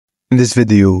In this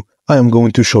video, I am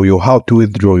going to show you how to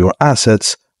withdraw your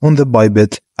assets on the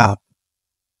Bybit app.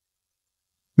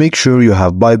 Make sure you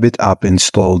have Bybit app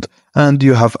installed and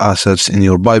you have assets in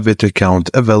your Bybit account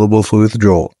available for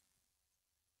withdrawal.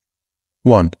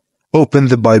 1. Open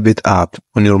the Bybit app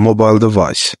on your mobile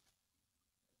device.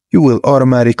 You will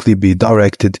automatically be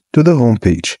directed to the home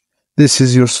page. This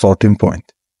is your starting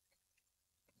point.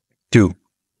 2.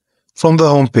 From the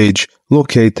home page,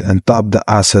 locate and tap the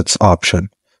Assets option.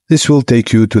 This will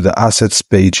take you to the Assets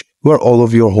page where all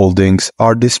of your holdings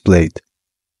are displayed.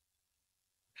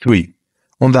 3.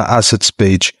 On the Assets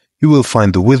page, you will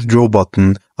find the Withdraw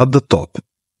button at the top.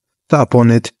 Tap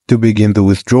on it to begin the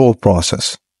withdrawal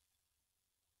process.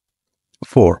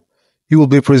 4. You will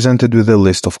be presented with a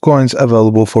list of coins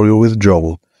available for your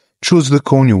withdrawal. Choose the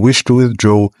coin you wish to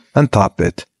withdraw and tap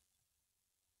it.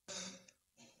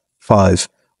 5.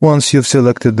 Once you've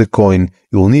selected the coin,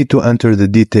 you will need to enter the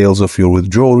details of your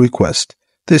withdrawal request.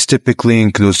 This typically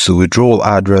includes the withdrawal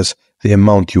address, the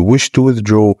amount you wish to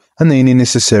withdraw, and any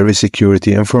necessary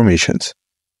security information,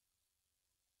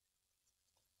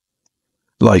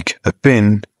 like a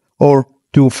PIN or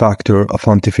two-factor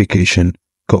authentication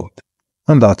code.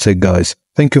 And that's it, guys.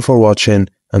 Thank you for watching,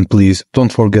 and please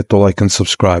don't forget to like and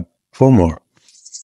subscribe for more.